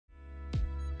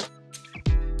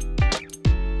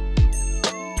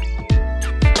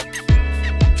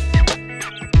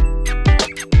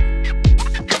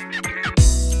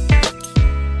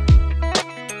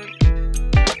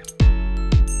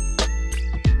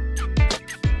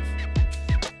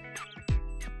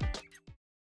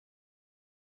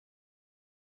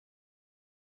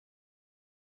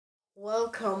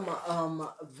Welcome,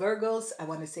 Virgos. I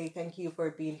want to say thank you for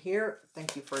being here.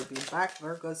 Thank you for being back,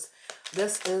 Virgos.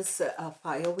 This is a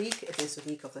fire week. It is the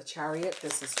week of the chariot.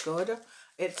 This is good.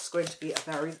 It's going to be a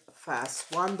very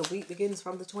fast one. The week begins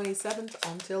from the 27th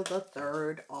until the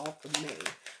 3rd of May.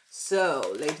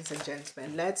 So, ladies and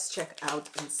gentlemen, let's check out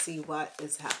and see what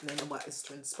is happening and what is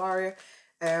transpiring.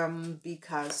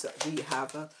 Because we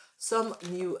have some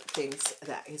new things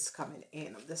that is coming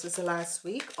in. This is the last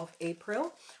week of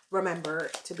April.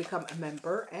 Remember to become a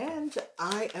member, and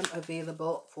I am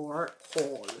available for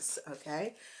calls.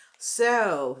 Okay,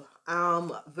 so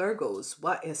Virgos,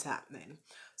 what is happening?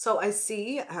 So I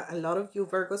see a lot of you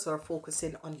Virgos are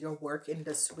focusing on your work in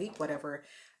this week, whatever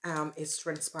is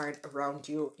transpired around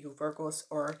you. You Virgos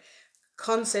are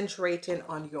concentrating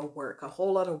on your work. A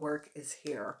whole lot of work is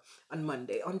here on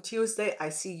Monday. On Tuesday, I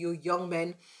see you young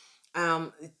men.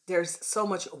 There's so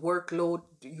much workload.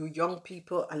 You young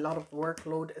people, a lot of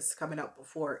workload is coming up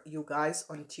for you guys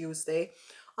on Tuesday.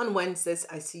 On Wednesdays,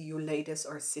 I see you ladies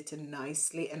are sitting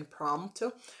nicely and prompt.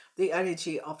 The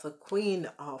energy of the Queen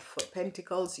of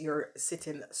Pentacles, you're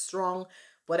sitting strong.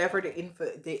 Whatever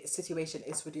the situation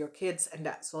is with your kids and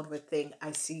that sort of a thing,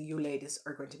 I see you ladies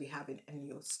are going to be having a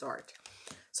new start.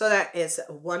 So that is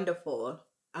wonderful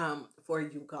for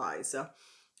you guys.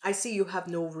 I see you have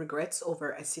no regrets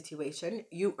over a situation.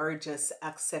 You are just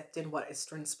accepting what is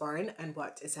transpiring and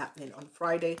what is happening on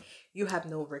Friday. You have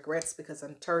no regrets because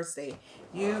on Thursday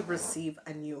you receive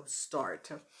a new start.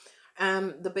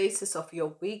 The basis of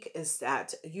your week is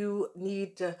that you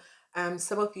need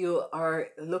some of you are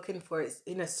looking for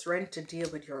inner strength to deal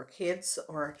with your kids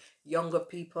or younger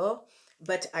people,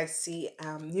 but I see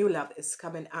new love is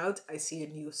coming out. I see a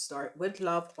new start with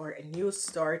love or a new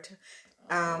start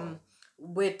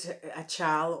with a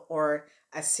child or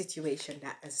a situation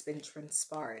that has been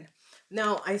transpiring.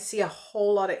 Now, I see a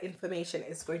whole lot of information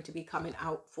is going to be coming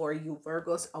out for you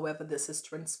Virgos. However, this is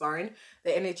transpiring.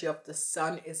 The energy of the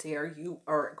sun is here. You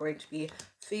are going to be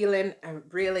feeling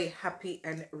really happy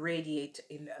and radiate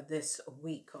in this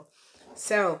week.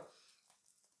 So,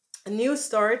 a new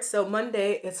start. So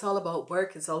Monday, it's all about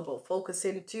work. It's all about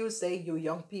focusing. Tuesday, you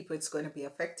young people, it's going to be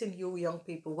affecting you young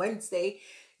people. Wednesday,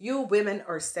 you women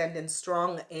are standing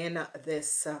strong in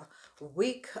this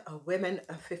week. Women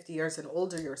 50 years and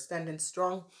older, you're standing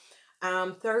strong.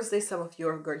 Thursday, some of you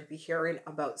are going to be hearing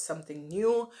about something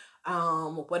new.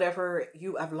 Whatever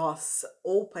you have lost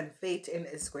hope and faith in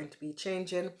is going to be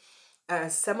changing.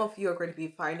 Some of you are going to be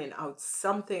finding out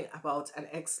something about an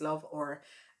ex-love or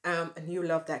a new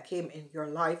love that came in your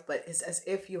life, but it's as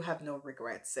if you have no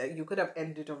regrets. You could have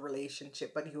ended a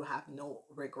relationship, but you have no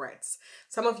regrets.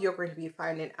 Some of you are going to be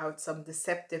finding out some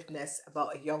deceptiveness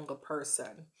about a younger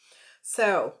person.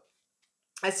 So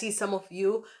I see some of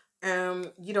you,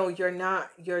 you know,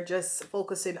 you're just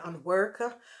focusing on work.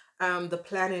 The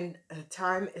planning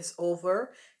time is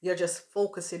over. You're just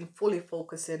fully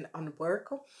focusing on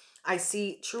work. I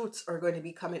see truths are going to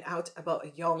be coming out about a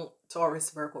young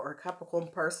Taurus, Virgo, or Capricorn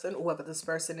person, whoever this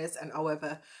person is, and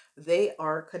however they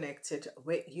are connected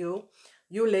with you.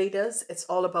 You ladies, it's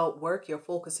all about work. You're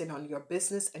focusing on your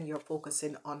business and you're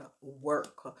focusing on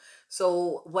work.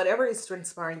 So whatever is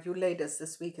transpiring, you ladies,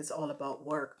 this week is all about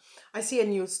work. I see a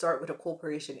new start with a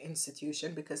corporation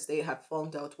institution because they have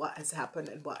found out what has happened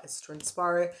and what is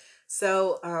transpiring.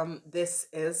 So this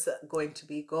is going to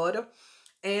be good.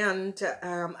 And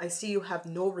I see you have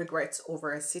no regrets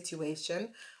over a situation.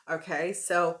 Okay,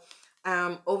 so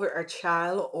over a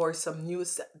child or some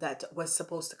news that was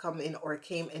supposed to come in or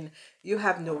came in, you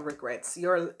have no regrets.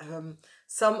 You're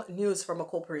some news from a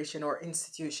corporation or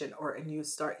institution or a new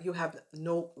start, you have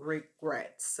no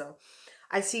regrets. So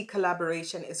I see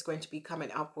collaboration is going to be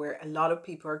coming up where a lot of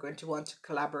people are going to want to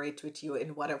collaborate with you in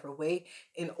whatever way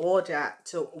in order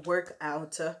to work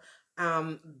out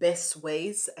best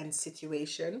ways and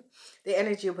situation. The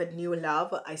energy with new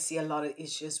love, I see a lot of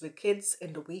issues with kids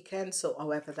in the weekend, so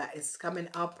however that is coming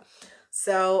up.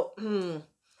 So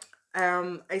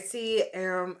I see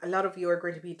a lot of you are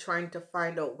going to be trying to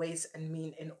find out ways and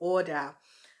mean in order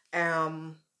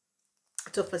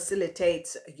to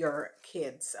facilitate your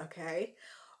kids. Okay,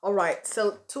 all right,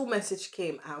 so two message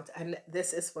came out, and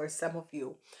this is for some of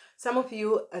you. Some of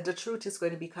you, the truth is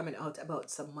going to be coming out about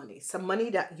some money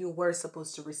that you were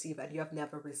supposed to receive and you have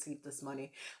never received this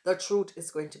money. The truth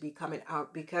is going to be coming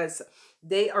out because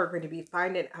they are going to be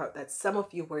finding out that some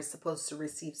of you were supposed to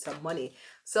receive some money.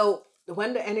 So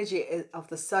when the energy of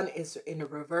the sun is in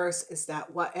reverse, is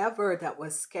that whatever that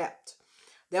was kept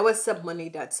There was some money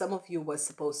that some of you was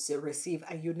supposed to receive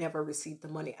and you never received the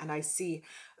money. And I see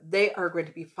they are going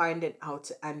to be finding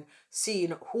out and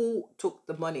seeing who took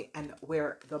the money and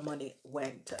where the money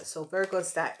went. So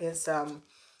Virgos,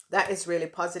 that is really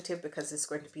positive because it's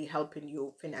going to be helping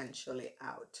you financially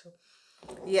out.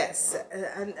 Yes,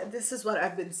 and this is what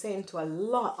I've been saying to a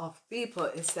lot of people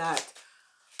is that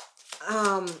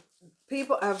um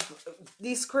people have,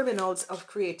 these criminals have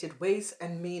created ways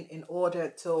and mean in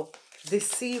order to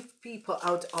deceive people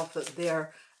out of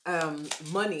their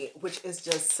money, which is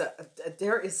just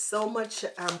there is so much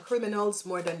criminals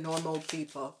more than normal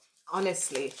people.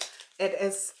 Honestly, it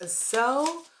is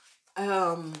so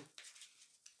um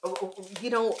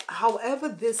however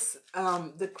this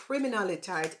the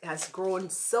criminality has grown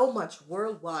so much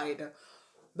worldwide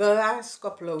the last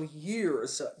couple of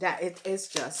years that it is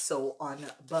just so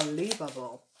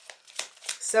unbelievable.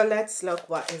 So let's look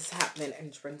what is happening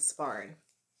and transpiring.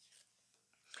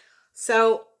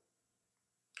 So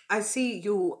I see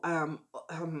you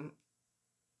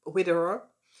widower,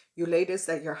 you ladies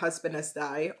that your husband has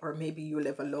died, or maybe you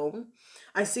live alone.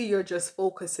 I see you're just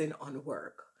focusing on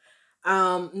work.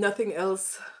 Nothing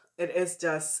else. It is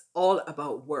just all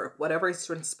about work. Whatever is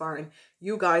transpiring,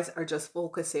 you guys are just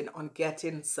focusing on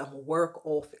getting some work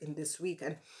off in this week.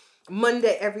 And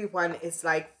Monday, everyone is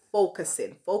like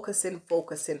focusing on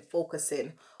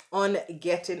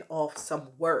getting off some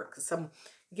work.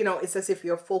 It's as if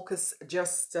you're focused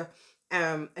just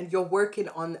and you're working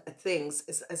on things.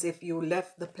 It's as if you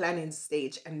left the planning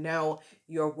stage and now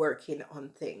you're working on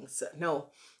things.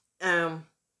 No.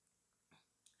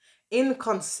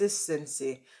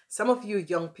 Inconsistency. Some of you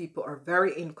young people are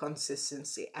very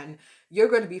inconsistency, and you're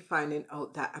going to be finding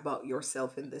out that about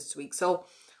yourself in this week. So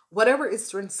whatever is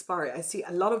transpiring, I see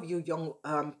a lot of you young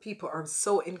people are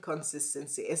so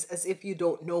inconsistency. It's as if you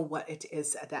don't know what it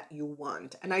is that you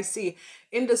want. And I see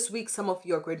in this week, some of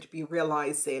you are going to be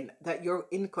realizing that your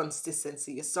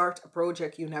inconsistency, you start a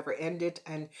project, you never end it,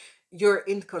 and your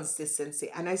inconsistency.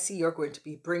 And I see you're going to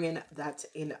be bringing that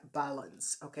in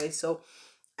balance. Okay, so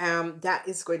that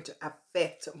is going to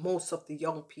affect most of the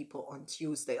young people on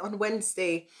Tuesday. On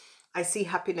Wednesday, I see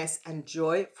happiness and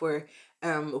joy for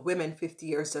women 50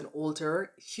 years and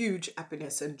older. Huge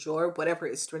happiness and joy, whatever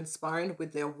is transpiring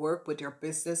with their work, with their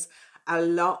business. A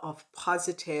lot of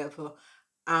positive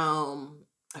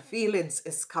feelings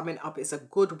is coming up. It's a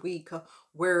good week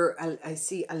where I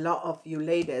see a lot of you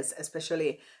ladies,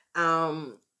 especially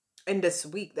in this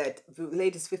week, that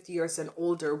ladies 50 years and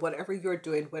older, whatever you're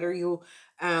doing, whether you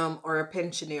are a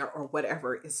pensioner or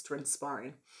whatever is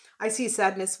transpiring. I see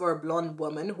sadness for a blonde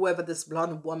woman. Whoever this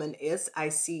blonde woman is, I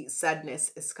see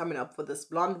sadness is coming up for this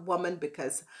blonde woman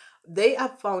because they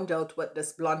have found out what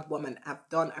this blonde woman have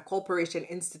done. A corporation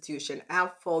institution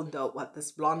have found out what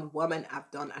this blonde woman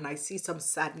have done, and I see some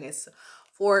sadness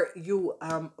for you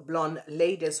blonde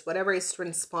ladies. Whatever is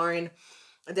transpiring,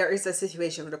 there is a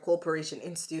situation with a corporation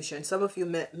institution. Some of you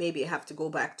maybe have to go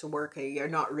back to work. You're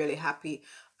not really happy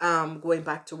going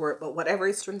back to work, but whatever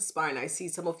is transpiring, I see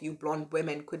some of you blonde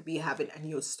women could be having a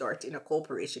new start in a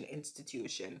corporation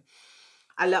institution.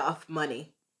 A lot of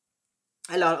money.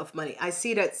 I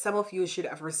see that some of you should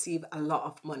have received a lot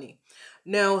of money.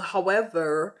 Now,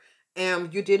 however,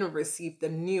 you didn't receive the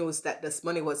news that this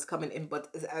money was coming in,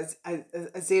 but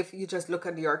as if you just look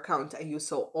at your account and you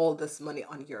saw all this money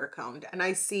on your account. And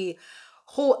I see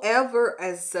whoever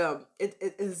has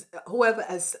whoever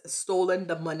has stolen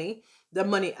the money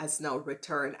has now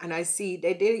returned. And I see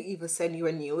they didn't even send you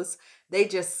a news, they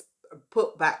just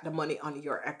put back the money on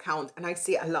your account. And I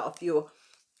see a lot of you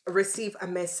receive a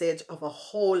message of a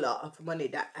whole lot of money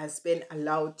that has been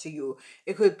allowed to you.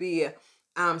 It could be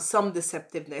some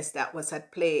deceptiveness that was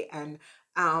at play, and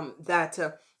that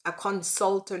a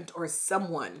consultant or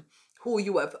someone who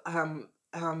you have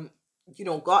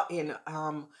got in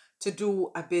to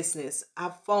do a business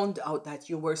have found out that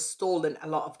you were stolen. A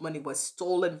lot of money was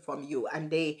stolen from you, and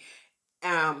they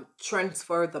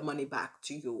transfer the money back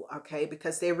to you. Okay,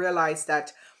 because they realized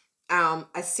that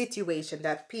a situation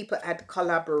that people had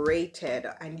collaborated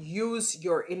and used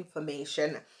your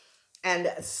information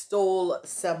and stole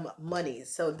some money.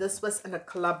 So this was in a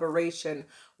collaboration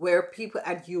where people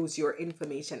had used your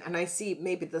information. And I see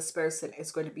maybe this person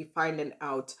is going to be finding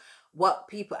out what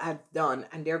people had done,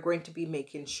 and they're going to be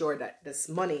making sure that this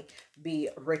money be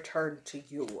returned to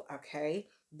you. Okay,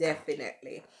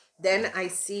 definitely. Then I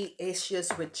see issues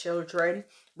with children.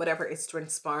 Whatever is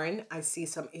transpiring, I see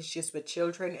some issues with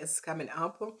children is coming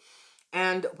up.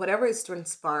 And whatever is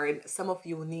transpiring, some of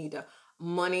you need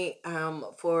money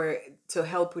for to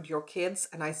help with your kids,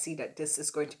 and I see that this is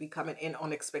going to be coming in.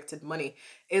 Unexpected money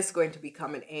is going to be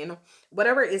coming in.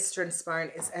 Whatever is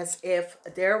transpiring is as if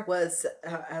there was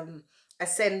a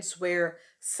sense where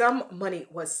some money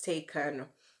was taken,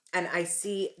 and I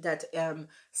see that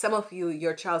some of you,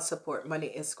 your child support money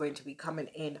is going to be coming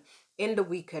in the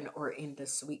weekend or in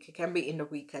this week. It can be in the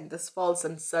weekend. This falls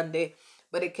on Sunday,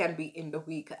 but it can be in the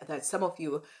week that some of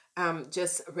you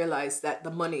just realize that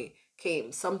the money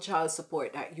came. Some child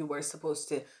support that you were supposed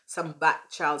to, some back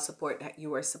child support that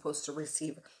you were supposed to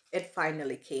receive, it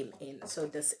finally came in. So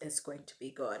this is going to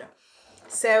be good.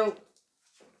 So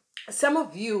some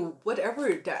of you,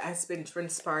 whatever that has been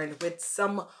transpiring with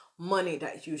some money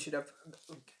that you should have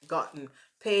gotten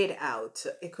paid out,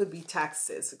 it could be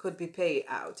taxes, it could be paid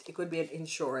out, it could be an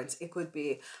insurance, it could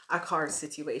be a car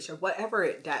situation,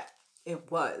 whatever that it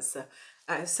was.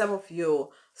 Some of you,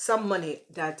 some money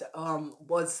that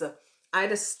was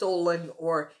either stolen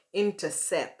or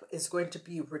intercept is going to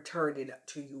be returning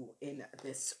to you in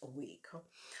this week.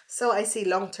 So I see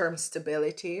long-term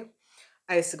stability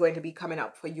is going to be coming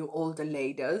up for you older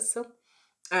ladies.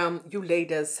 You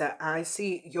ladies, I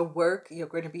see your work, you're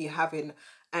going to be having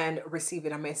and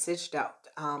receiving a message that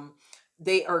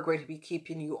they are going to be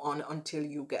keeping you on until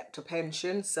you get to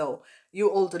pension. So you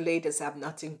older ladies have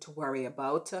nothing to worry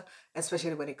about,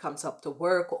 especially when it comes up to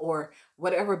work or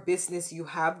whatever business you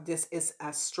have. This is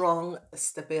a strong,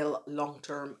 stable,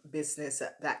 long-term business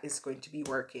that is going to be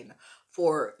working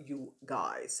for you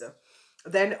guys.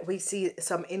 Then we see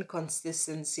some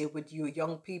inconsistency with you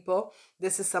young people.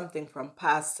 This is something from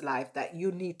past life that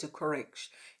you need to correct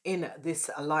in this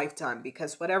lifetime,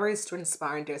 because whatever is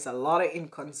transpiring, there's a lot of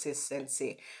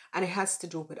inconsistency, and it has to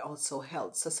do with also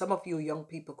health. So some of you young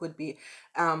people could be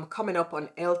coming up on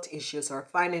health issues or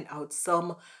finding out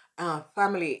some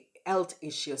family health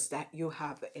issues that you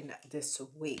have in this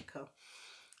week.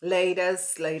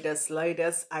 Ladies,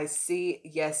 I see,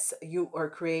 yes, you are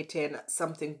creating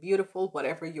something beautiful.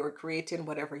 Whatever you're creating,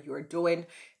 whatever you're doing,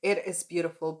 it is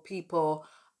beautiful. People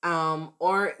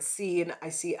are seeing, I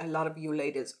see a lot of you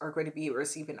ladies are going to be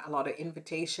receiving a lot of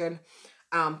invitation.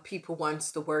 People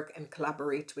wants to work and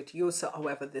collaborate with you. So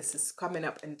however this is coming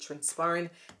up and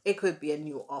transpiring, it could be a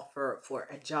new offer for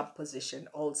a job position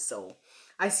also.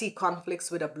 I see conflicts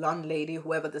with a blonde lady,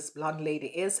 whoever this blonde lady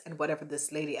is, and whatever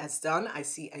this lady has done. I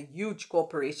see a huge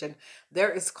corporation. There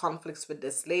is conflicts with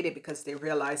this lady because they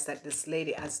realize that this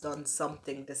lady has done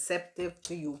something deceptive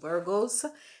to you Virgos,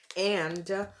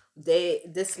 and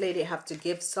this lady have to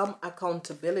give some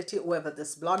accountability, whoever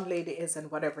this blonde lady is and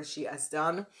whatever she has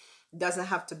done. Doesn't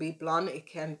have to be blonde, it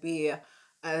can be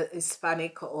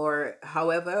Hispanic or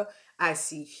however. I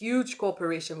see huge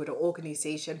corporation with an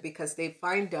organization because they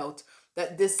find out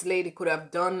that this lady could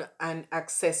have done and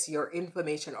access your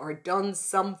information or done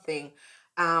something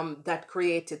that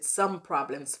created some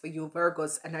problems for you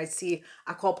Virgos, and I see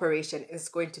a corporation is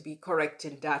going to be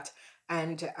correcting that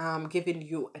and giving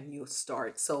you a new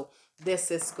start. So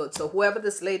this is good. So whoever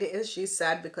this lady is, she's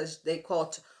sad because they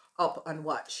caught up on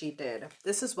what she did.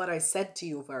 This is what I said to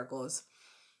you Virgos.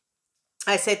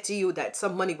 I said to you that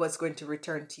some money was going to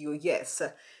return to you, yes.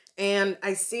 And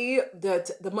I see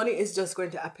that the money is just going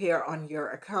to appear on your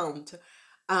account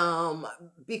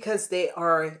because they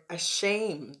are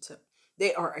ashamed.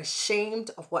 They are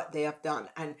ashamed of what they have done.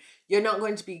 And you're not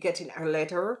going to be getting a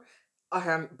letter,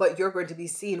 but you're going to be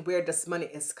seeing where this money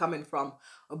is coming from.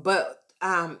 But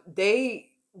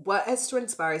what has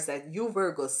transpired is that you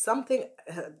Virgos,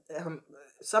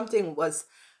 something was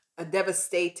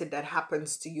devastated that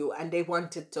happens to you, and they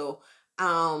wanted to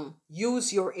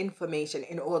use your information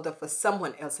in order for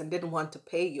someone else and didn't want to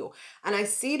pay you. And I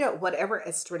see that whatever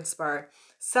has transpired,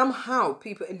 somehow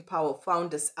people in power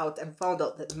found this out and found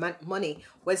out that money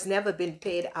was never been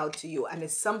paid out to you, and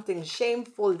it's something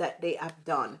shameful that they have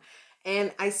done.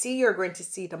 And I see you're going to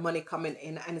see the money coming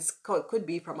in, and it could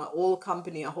be from a whole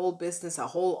company, a whole business, a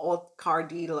whole car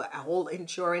deal, a whole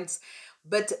insurance.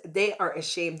 But they are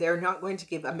ashamed. They're not going to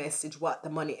give a message what the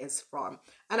money is from.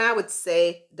 And I would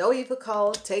say, don't even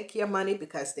call, take your money,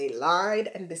 because they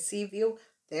lied and deceived you.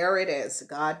 There it is.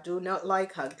 God do not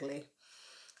like ugly.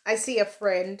 I see a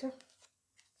friend.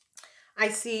 I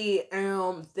see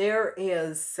there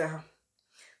is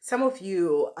some of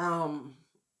you,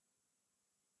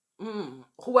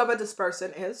 whoever this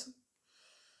person is,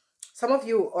 some of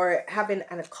you are having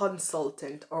a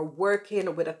consultant or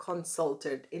working with a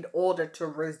consultant in order to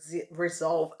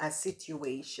resolve a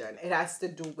situation. It has to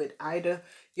do with either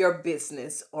your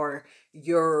business or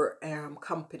your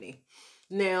company.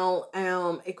 Now,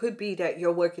 it could be that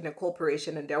you're working in a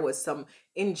corporation and there was some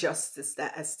injustice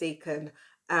that has taken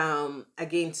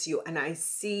against you. And I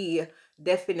see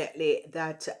definitely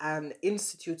that an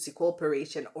institute, a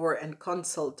corporation, or a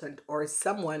consultant, or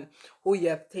someone who you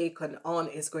have taken on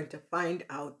is going to find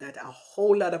out that a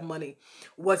whole lot of money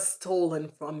was stolen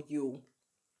from you,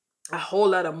 a whole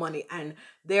lot of money, and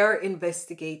they're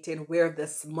investigating where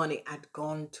this money had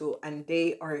gone to, and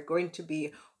they are going to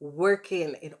be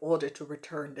working in order to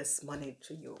return this money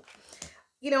to you.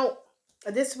 You know,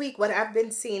 this week what I've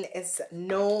been seeing is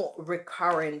no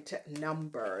recurrent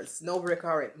numbers, no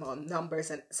recurrent numbers.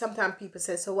 And sometimes people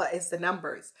say, so what is the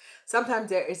numbers?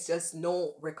 Sometimes there is just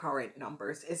no recurrent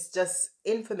numbers. It's just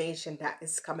information that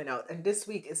is coming out. And this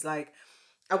week is like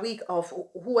a week of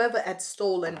whoever had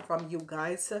stolen from you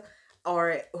guys,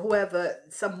 or whoever,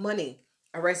 some money,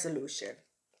 a resolution,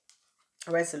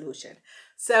 a resolution.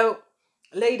 So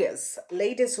ladies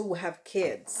who have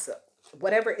kids,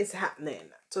 whatever is happening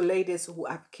to ladies who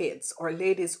have kids, or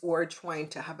ladies who are trying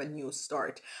to have a new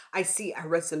start, I see a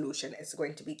resolution is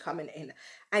going to be coming in.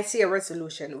 I see a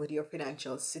resolution with your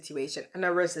financial situation, and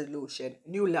a resolution,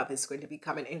 new love is going to be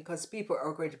coming in, because people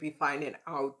are going to be finding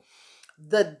out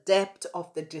the depth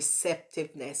of the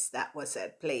deceptiveness that was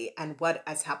at play, and what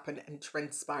has happened and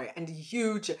transpired, and the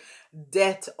huge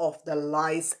depth of the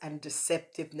lies and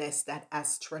deceptiveness that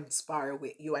has transpired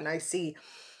with you. And I see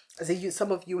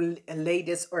some of you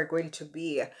ladies are going to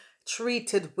be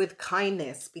treated with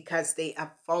kindness because they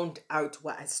have found out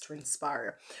what has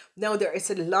transpired. Now there is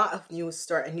a lot of new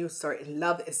start. A new start in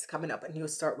love is coming up, a new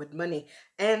start with money,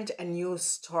 and a new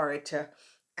start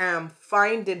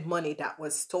finding money that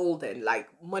was stolen, like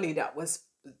money that was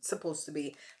supposed to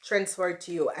be transferred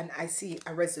to you. And I see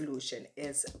a resolution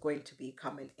is going to be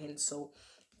coming in, so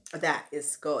that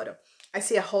is good. I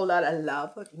see a whole lot of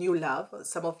love, new love.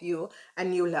 Some of you, a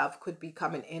new love could be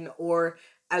coming in, or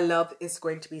a love is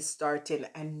going to be starting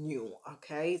anew.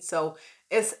 Okay, so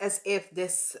it's as if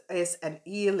this is an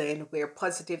healing where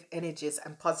positive energies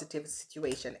and positive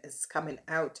situation is coming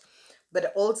out.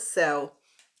 But also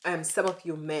some of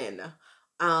you men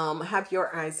have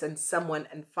your eyes on someone,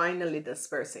 and finally this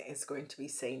person is going to be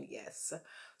saying yes.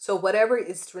 So whatever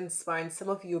is transpiring, some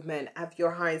of you men have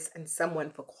your eyes on someone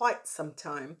for quite some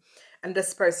time, and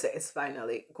this person is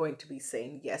finally going to be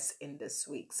saying yes in this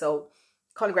week. So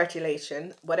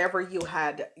congratulations, whatever you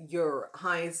had your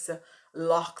eyes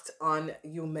locked on,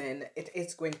 you men, it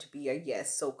is going to be a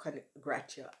yes. So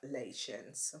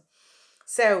congratulations.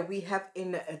 So we have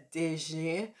in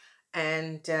addition,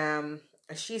 and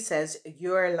she says,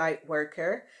 you're a light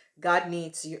worker. God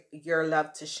needs your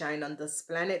love to shine on this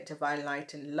planet, divine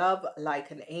light and love, like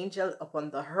an angel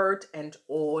upon the earth and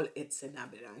all its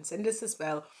inhabitants. And this is,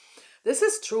 well, this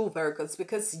is true, Virgos,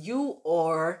 because you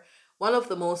are one of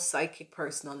the most psychic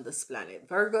person on this planet.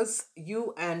 Virgos,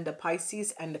 you and the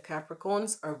Pisces and the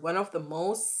Capricorns are one of the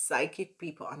most psychic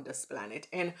people on this planet.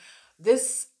 And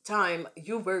this time,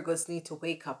 you Virgos need to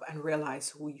wake up and realize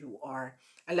who you are.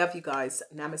 I love you guys.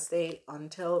 Namaste.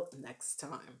 Until next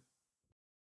time.